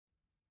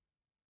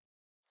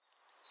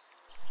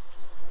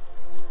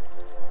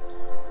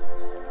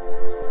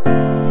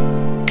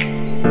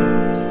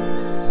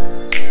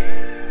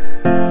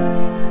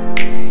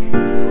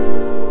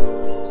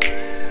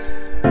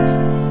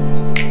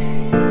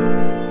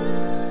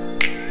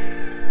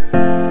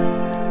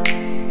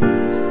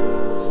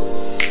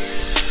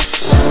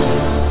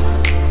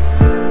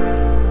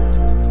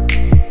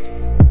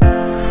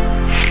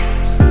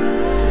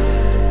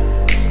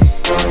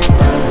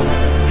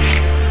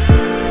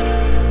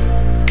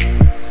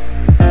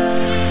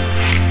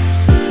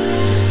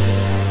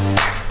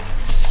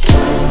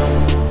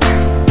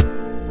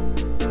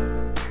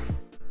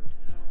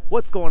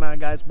going on,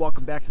 guys?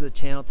 Welcome back to the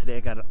channel. Today I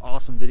got an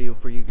awesome video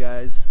for you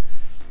guys.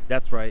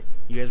 That's right,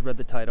 you guys read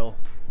the title.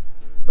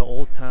 The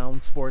Old Town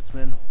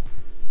Sportsman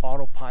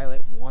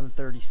Autopilot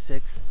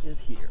 136 is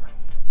here.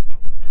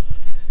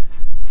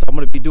 So I'm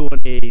going to be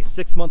doing a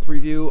 6-month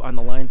review on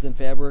the Lines and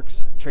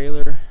Fabworx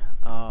trailer.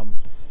 The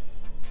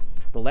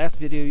last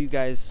video you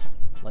guys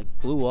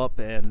blew up,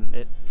 and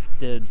it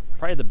did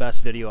probably the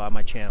best video on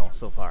my channel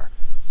so far.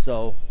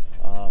 So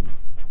I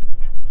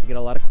get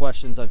a lot of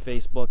questions on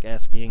Facebook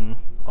asking,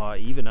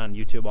 even on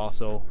YouTube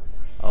also,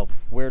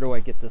 where do I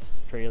get this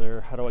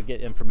trailer? How do I get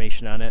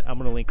information on it? I'm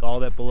going to link all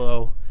that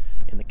below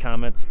in the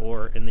comments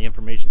or in the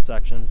information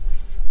section.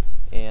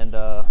 And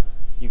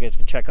you guys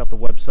can check out the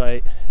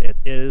website. It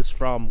is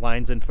from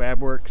Lines and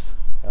Fabworx.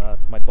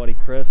 It's my buddy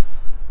Chris.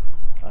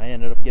 I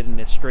ended up getting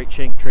this straight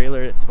shank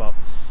trailer. It's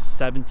about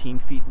 17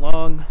 feet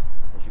long,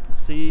 as you can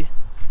see.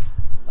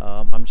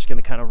 I'm just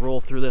going to kind of roll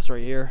through this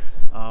right here.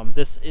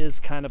 This is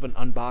kind of an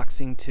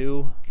unboxing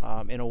too,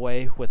 in a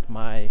way, with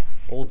my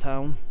Old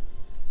Town.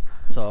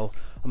 So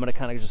I'm going to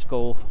kind of just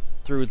go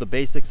through the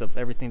basics of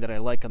everything that I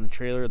like on the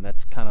trailer, and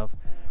that's kind of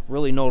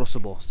really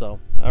noticeable. So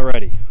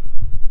alrighty,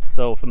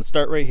 so from the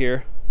start right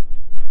here,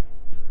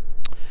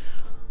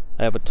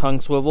 I have a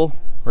tongue swivel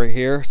right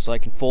here, so I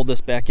can fold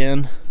this back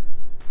in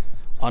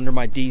under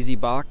my DZ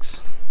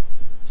box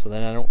so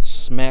that I don't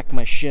smack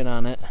my shin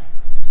on it.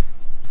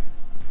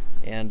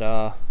 And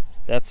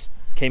that's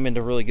came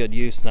into really good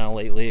use now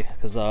lately,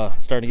 because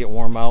it's starting to get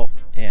warm out,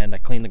 and I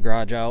cleaned the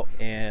garage out,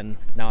 and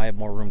now I have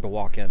more room to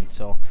walk in.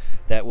 So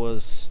that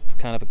was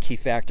kind of a key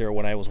factor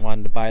when I was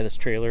wanting to buy this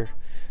trailer.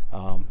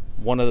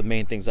 One of the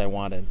main things I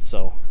wanted.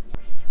 So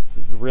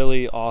it's a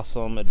really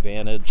awesome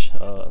advantage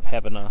of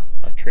having a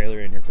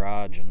trailer in your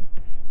garage and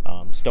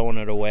stowing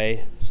it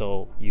away,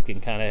 so you can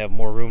kind of have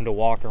more room to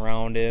walk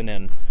around in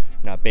and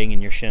not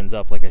banging your shins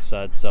up, like I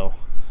said. So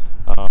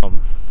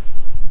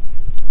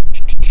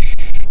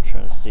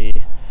trying to see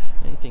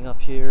anything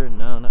up here.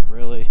 No, not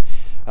really.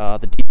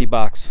 The DZ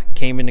box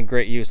came into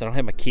great use. I don't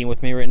have my key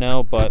with me right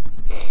now, but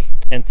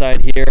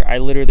inside here I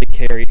literally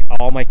carry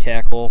all my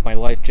tackle, my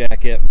life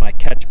jacket, my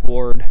catch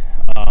board,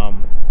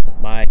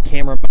 my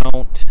camera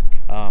mount,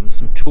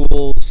 some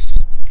tools,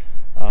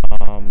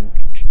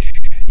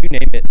 you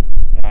name it.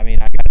 I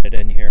mean, I got it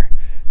in here.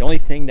 The only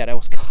thing that I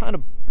was kind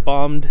of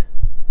bummed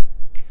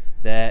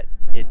that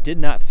it did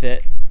not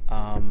fit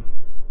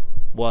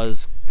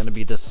was going to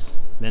be this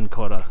Minn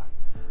Kota,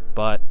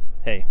 but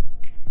hey,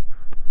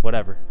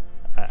 whatever.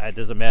 It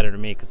doesn't matter to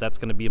me, because that's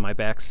going to be my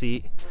back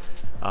seat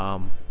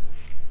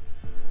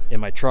in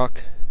my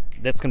truck.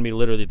 That's going to be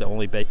literally the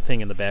only thing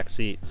in the back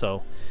seat.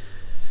 So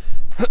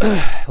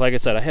like I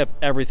said, I have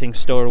everything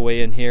stowed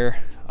away in here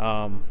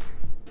that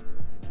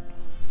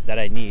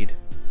I need,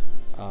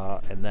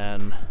 and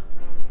then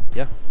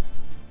yeah,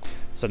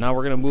 so now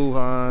we're going to move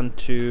on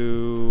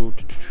to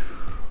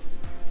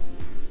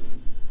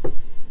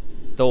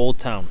the Old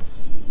Town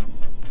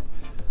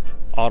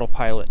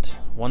Autopilot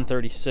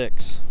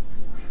 136.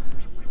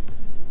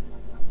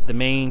 The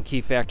main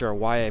key factor of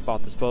why I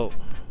bought this boat,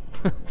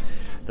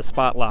 the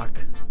spot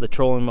lock, the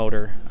trolling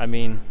motor. I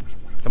mean,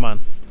 come on,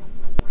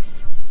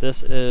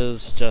 this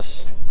is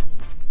just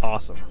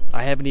awesome.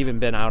 I haven't even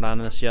been out on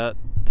this yet,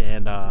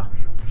 and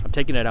I'm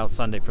taking it out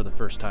Sunday for the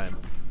first time.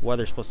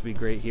 Weather's supposed to be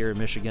great here in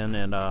Michigan,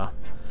 and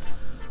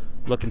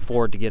looking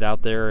forward to get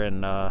out there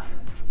and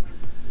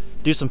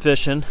do some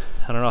fishing.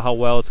 I don't know how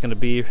well it's going to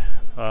be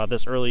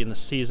this early in the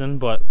season,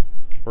 but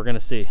we're going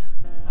to see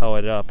how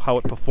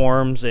it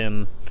performs,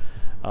 and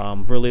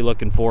really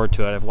looking forward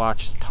to it. I've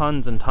watched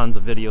tons and tons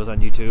of videos on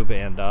YouTube,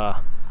 and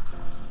I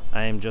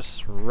am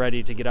just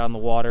ready to get out on the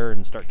water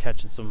and start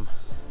catching some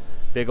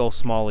big old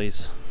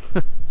smallies.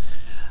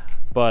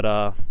 But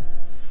I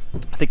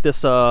think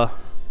this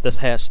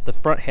hatch, the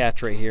front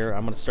hatch right here,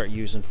 I'm going to start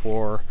using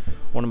for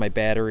one of my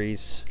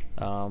batteries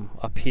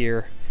up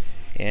here.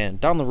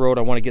 And down the road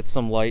I want to get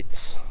some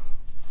lights,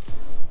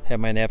 have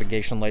my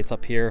navigation lights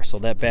up here, so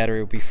that battery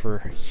will be for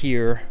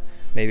here.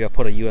 Maybe I'll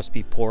put a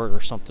USB port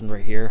or something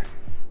right here.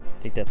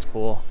 I think that's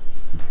cool.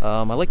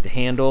 I like the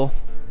handle.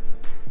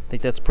 I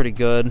think that's pretty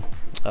good.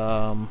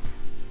 I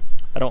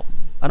don't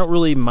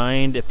really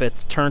mind if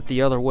it's turned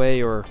the other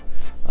way or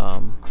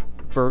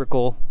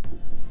vertical.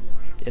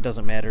 It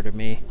doesn't matter to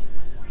me.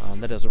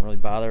 That doesn't really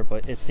bother,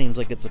 but it seems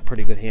like it's a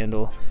pretty good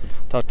handle.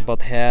 Talked about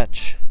the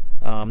hatch.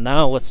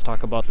 Now let's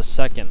talk about the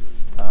second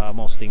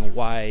most thing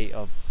why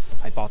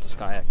I bought this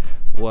kayak,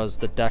 was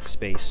the deck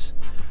space.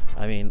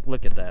 I mean,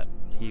 look at that.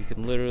 You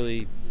can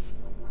literally,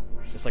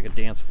 it's like a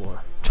dance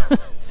floor.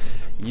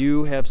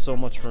 You have so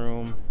much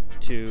room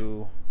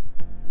to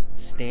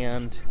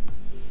stand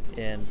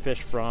and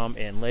fish from,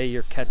 and lay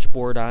your catch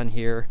board on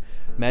here,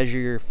 measure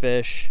your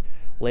fish,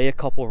 lay a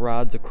couple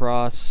rods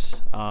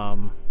across.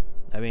 I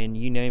mean,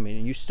 you name it,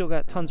 and you still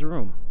got tons of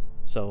room.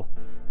 So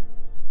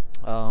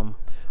I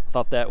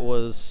thought that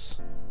was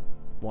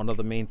one of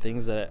the main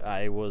things that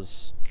I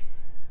was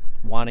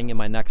wanting in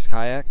my next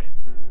kayak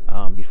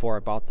before I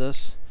bought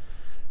this,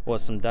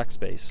 was some deck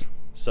space.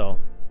 So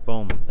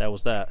boom, that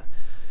was that.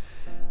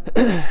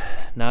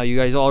 Now you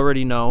guys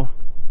already know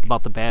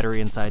about the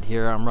battery inside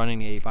here. I'm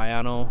running a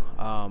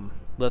Viano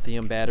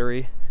lithium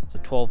battery. It's a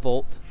 12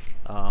 volt,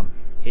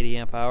 80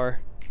 amp hour,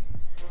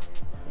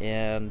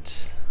 and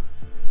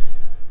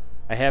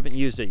I haven't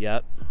used it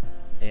yet,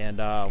 and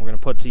we're gonna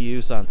put it to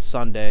use on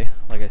Sunday,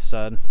 like I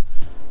said.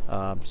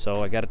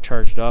 So I got it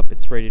charged up,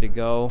 it's ready to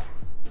go.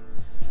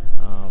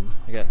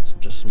 I got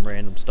just some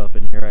random stuff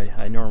in here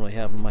I normally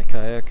have in my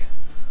kayak.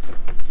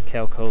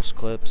 Calcoast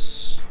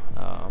clips.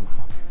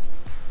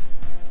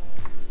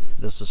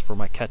 This is for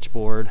my catch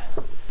board.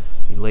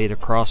 You lay it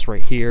across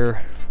right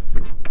here.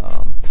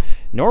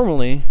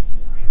 Normally,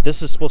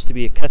 this is supposed to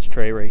be a catch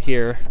tray right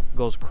here.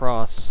 Goes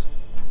across.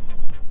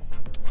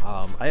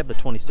 I have the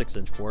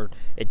 26-inch board.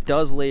 It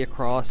does lay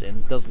across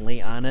and does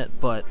lay on it,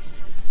 but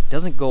it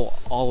doesn't go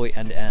all the way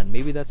end to end.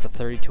 Maybe that's a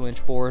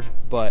 32-inch board,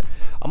 but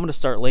I'm gonna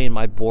start laying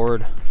my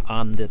board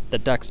on the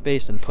deck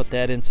space and put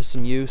that into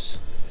some use.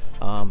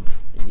 I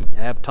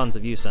have tons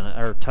of use on it,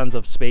 or tons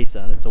of space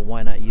on it, so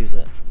why not use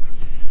it?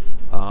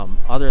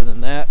 Other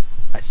than that,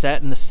 I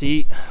sat in the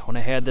seat when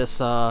I had this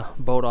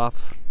boat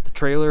off the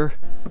trailer.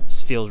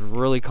 This feels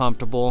really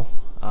comfortable.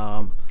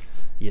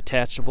 The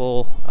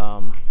attachable,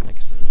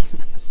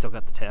 I still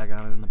got the tag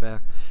on it in the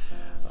back.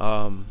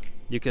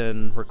 You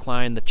can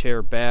recline the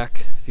chair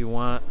back if you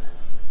want.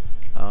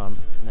 And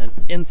then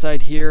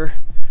inside here,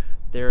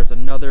 there's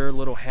another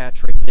little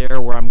hatch right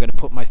there where I'm going to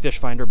put my fish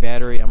finder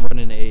battery. I'm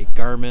running a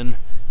Garmin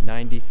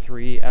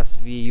 93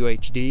 SV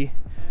UHD.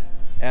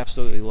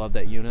 Absolutely love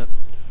that unit.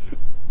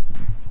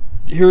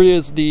 Here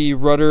is the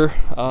rudder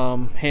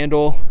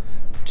handle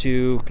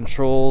to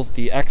control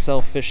the XL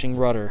fishing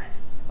rudder.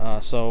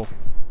 So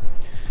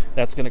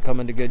that's going to come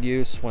into good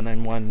use when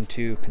I'm wanting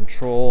to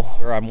control,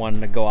 or I'm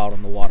wanting to go out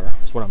on the water,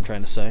 is what I'm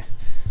trying to say.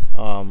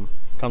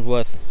 Comes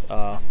with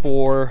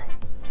 4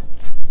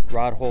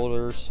 rod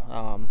holders,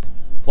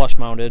 flush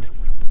mounted,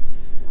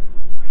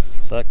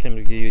 so that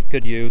can be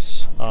good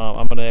use.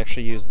 I'm going to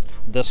actually use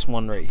this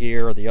one right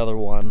here, or the other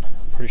one,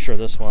 pretty sure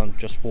this one,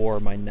 just for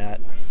my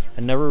net.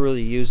 I never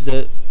really used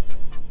it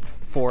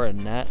for a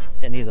net,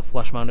 any of the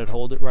flush mounted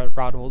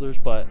rod holders,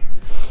 but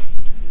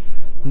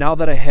now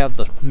that I have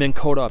the Minn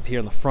Kota up here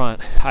in the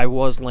front, I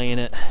was laying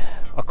it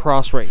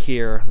across right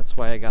here. That's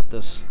why I got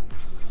this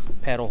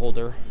paddle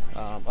holder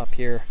up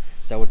here,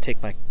 so I would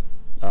take my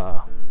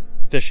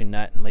fishing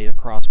net and lay it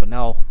across, but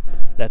now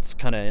that's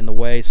kind of in the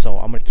way, so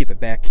I'm going to keep it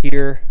back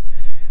here.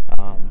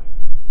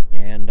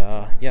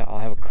 Yeah, I'll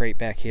have a crate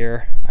back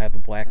here. I have a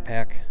black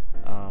pack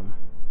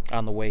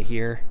on the way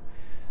here.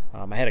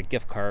 I had a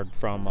gift card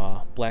from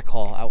Black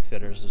Hall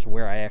Outfitters, is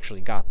where I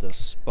actually got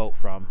this boat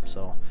from,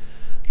 so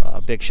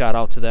big shout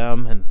out to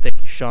them, and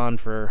thank you, Sean,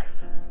 for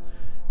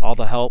all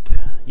the help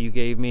you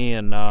gave me,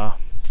 and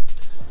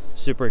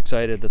super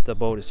excited that the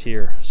boat is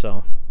here.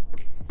 So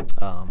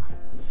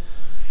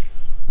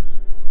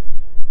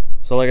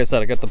like I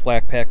said, I got the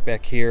black pack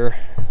back here.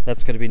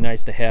 That's going to be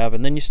nice to have,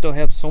 and then you still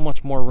have so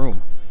much more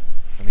room.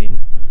 I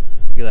mean,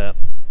 look at that.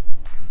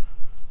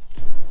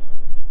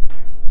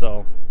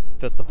 So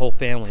fit the whole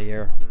family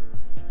here.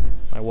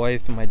 My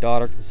wife and my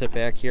daughter can sit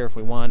back here if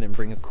we want, and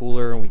bring a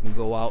cooler, and we can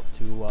go out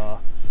to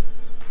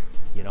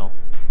you know,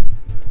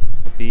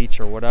 the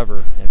beach or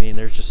whatever. I mean,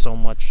 there's just so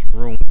much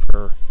room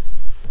for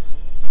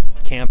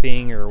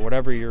camping or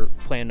whatever you're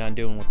planning on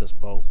doing with this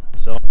boat.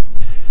 So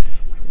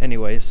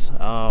anyways,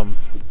 I'm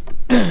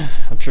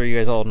sure you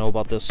guys all know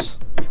about this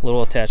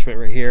little attachment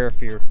right here. If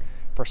you're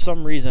for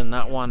some reason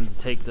not wanting to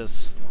take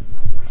this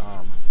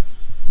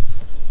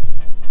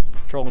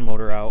trolling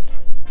motor out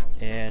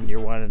and you're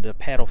wanting to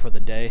paddle for the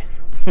day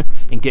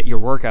and get your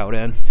workout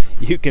in,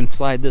 you can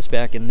slide this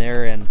back in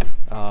there and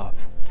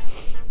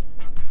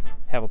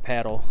have a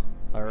paddle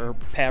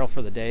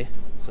for the day.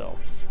 So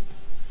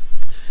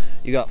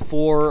you got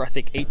 4, I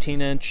think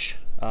 18-inch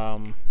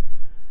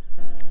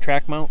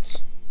track mounts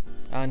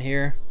on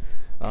here.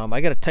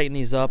 I got to tighten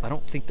these up. I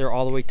don't think they're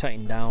all the way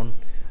tightened down.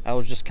 I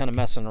was just kind of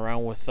messing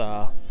around with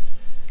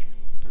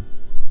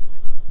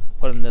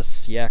putting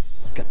this Yak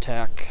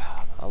Attack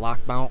lock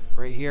mount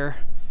right here,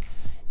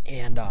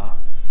 and I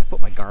put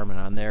my Garmin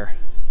on there,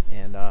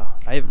 and I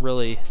haven't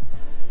really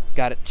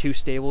got it too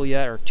stable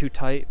yet or too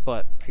tight,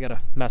 but I gotta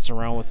mess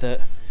around with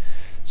it.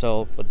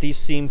 So, but these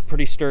seem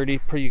pretty sturdy,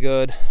 pretty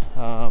good.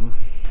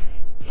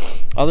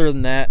 Other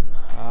than that,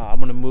 I'm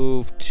gonna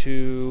move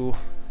to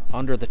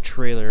under the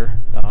trailer.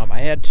 I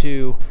had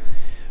to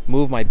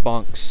move my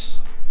bunks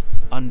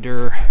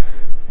under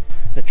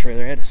the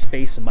trailer. I had to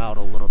space them out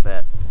a little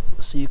bit,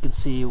 so you can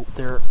see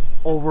they're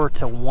over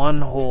to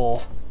one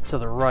hole to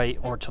the right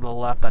or to the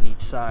left on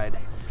each side.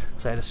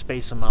 So I had to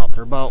space them out.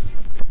 They're about,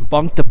 from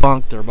bunk to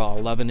bunk, they're about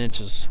 11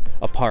 inches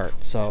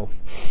apart. So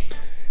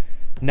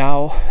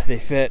now they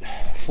fit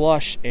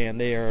flush,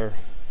 and it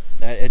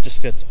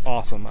just fits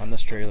awesome on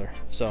this trailer.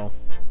 So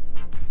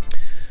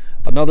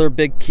another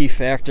big key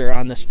factor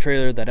on this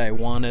trailer that I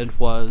wanted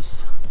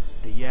was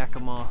the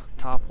Yakima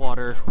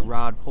topwater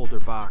rod holder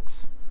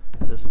box.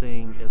 This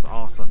thing is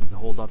awesome. You can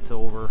hold up to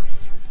over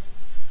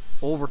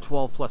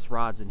 12 plus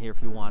rods in here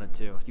if you wanted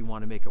to, if you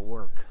want to make it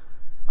work.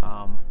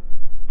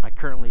 I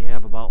currently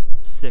have about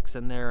 6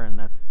 in there, and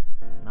that's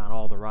not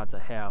all the rods I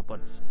have,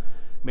 but it's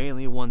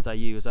mainly ones I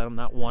use. I'm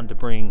not one to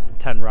bring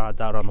 10 rods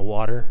out on the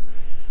water.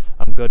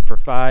 I'm good for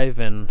 5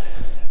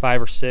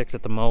 or 6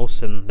 at the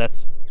most, and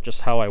that's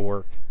just how I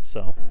work.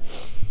 So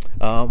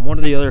one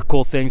of the other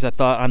cool things I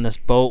thought on this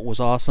boat was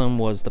awesome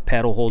was the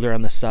paddle holder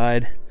on the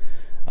side.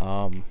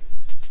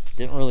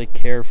 Didn't really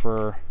care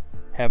for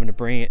having to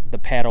bring the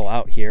paddle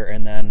out here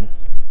and then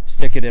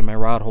stick it in my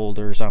rod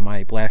holders on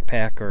my black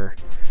pack or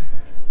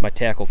my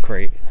tackle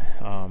crate.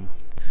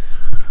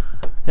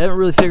 Haven't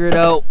really figured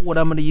out what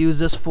I'm going to use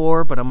this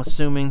for, but I'm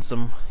assuming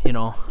some, you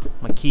know,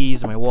 my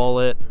keys, my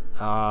wallet,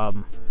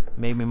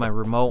 maybe my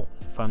remote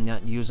if I'm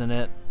not using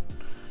it.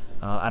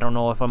 I don't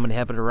know if I'm going to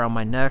have it around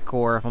my neck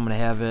or if I'm going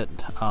to have it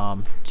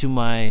to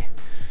my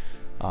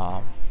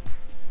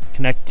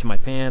connected to my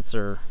pants,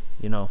 or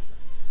you know,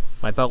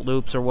 my belt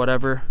loops or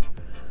whatever,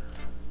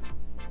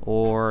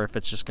 or if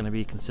it's just going to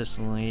be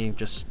consistently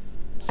just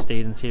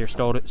stayed in here,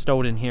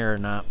 stowed in here or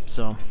not.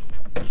 So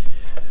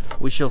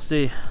we shall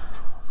see.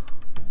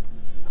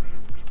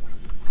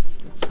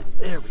 Let's see.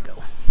 There we go.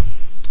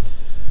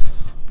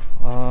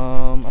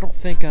 I don't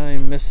think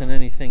I'm missing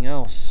anything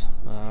else.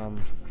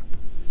 I'm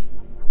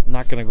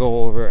not going to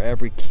go over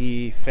every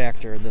key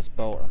factor in this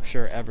boat. I'm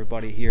sure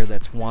everybody here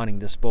that's wanting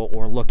this boat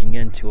or looking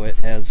into it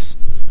has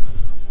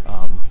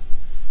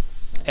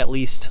at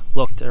least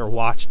looked or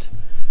watched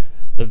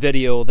the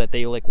video that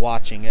they like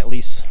watching at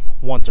least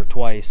once or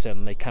twice,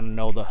 and they kind of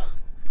know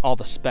all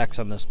the specs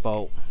on this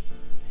boat.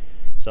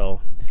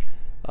 So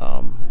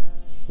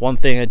one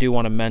thing I do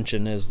want to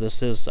mention is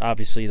this is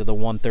obviously the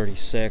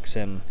 136,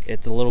 and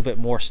it's a little bit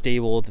more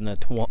stable than the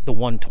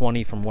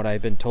 120 from what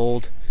I've been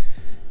told.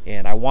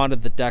 And I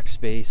wanted the deck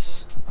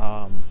space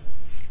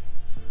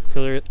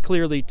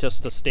clearly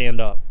just to stand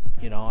up.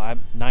 You know,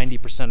 I'm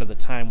 90% of the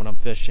time when I'm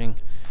fishing,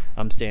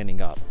 I'm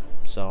standing up.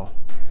 So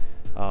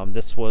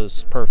this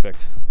was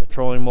perfect. The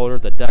trolling motor,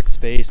 the deck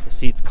space, the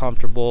seat's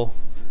comfortable.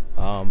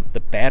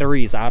 The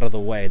battery's out of the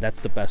way. That's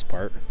the best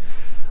part.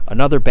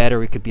 Another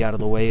battery could be out of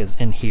the way is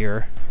in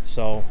here.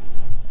 So,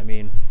 I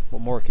mean,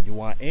 what more could you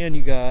want? And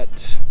you got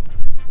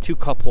 2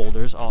 cup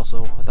holders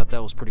also. I thought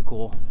that was pretty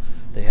cool.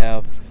 They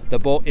have, the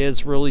boat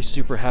is really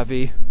super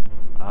heavy.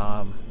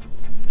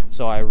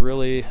 So I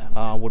really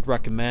would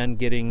recommend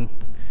getting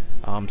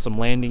some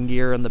landing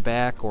gear in the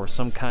back or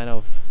some kind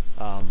of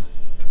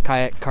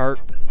kayak cart.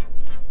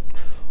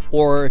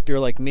 Or if you're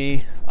like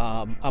me,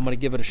 I'm gonna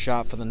give it a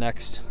shot for the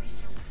next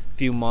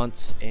few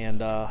months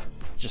and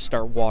just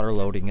start water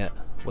loading it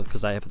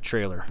because I have a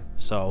trailer.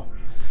 So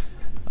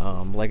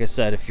like I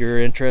said, if you're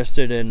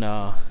interested in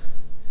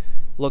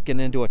looking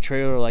into a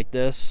trailer like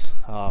this,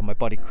 my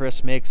buddy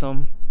Chris makes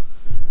them.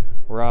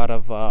 We're out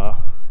of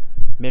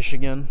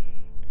Michigan.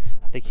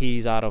 I think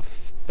he's out of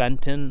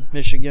Fenton,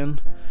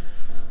 Michigan.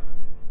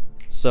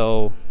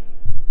 So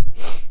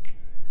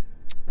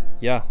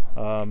yeah,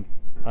 I'm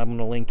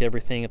gonna link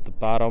everything at the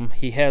bottom.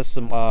 He has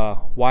some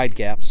wide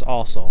gaps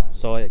also,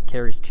 so it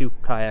carries 2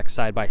 kayaks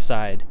side by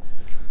side.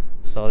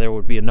 So there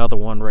would be another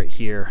one right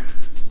here,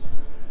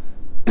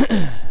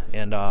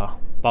 and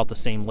about the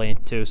same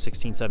length too,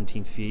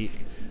 16-17 feet.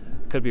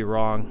 Could be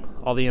wrong.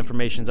 All the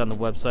information's on the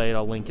website.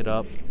 I'll link it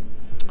up.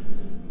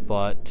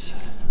 But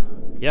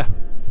yeah,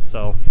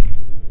 so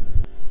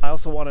I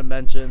also want to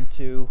mention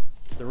too,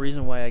 the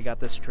reason why I got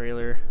this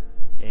trailer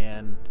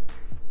and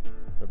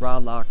the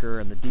rod locker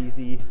and the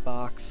DZ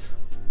box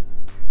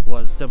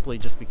was simply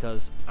just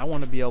because I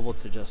want to be able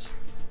to just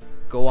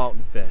go out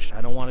and fish.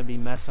 I don't want to be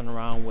messing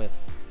around with,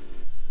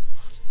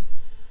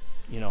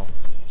 you know,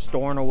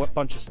 storing a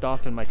bunch of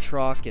stuff in my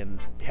truck and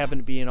having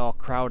it being all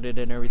crowded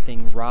and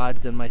everything,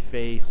 rods in my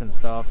face and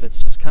stuff.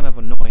 It's just kind of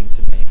annoying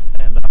to me,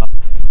 and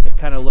it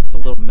kind of looked a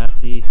little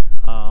messy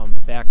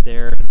back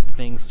there, and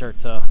things start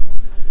to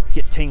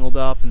get tangled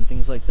up and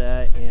things like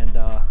that. And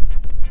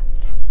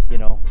you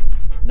know,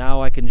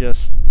 now I can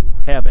just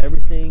have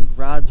everything,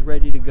 rods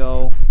ready to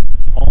go,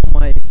 all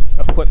my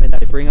equipment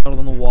I bring out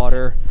on the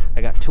water.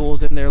 I got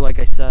tools in there, like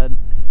I said.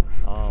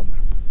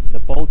 The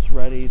boat's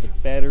ready, the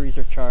batteries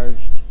are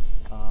charged,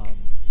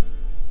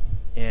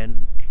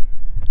 and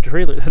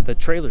the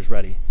trailer's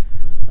ready.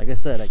 Like I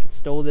said, I can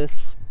stow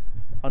this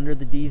under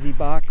the DZ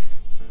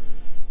box,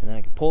 and then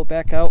I can pull it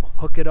back out,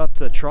 hook it up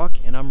to the truck,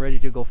 and I'm ready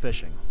to go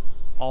fishing.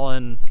 All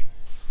in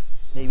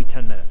maybe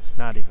 10 minutes,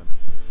 not even.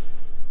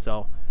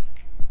 So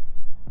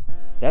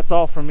that's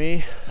all from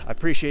me. I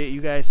appreciate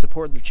you guys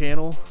supporting the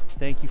channel.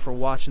 Thank you for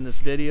watching this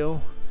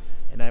video,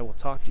 and I will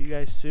talk to you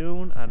guys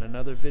soon on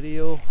another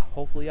video,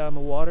 hopefully on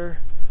the water.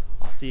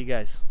 I'll see you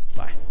guys.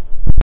 Bye.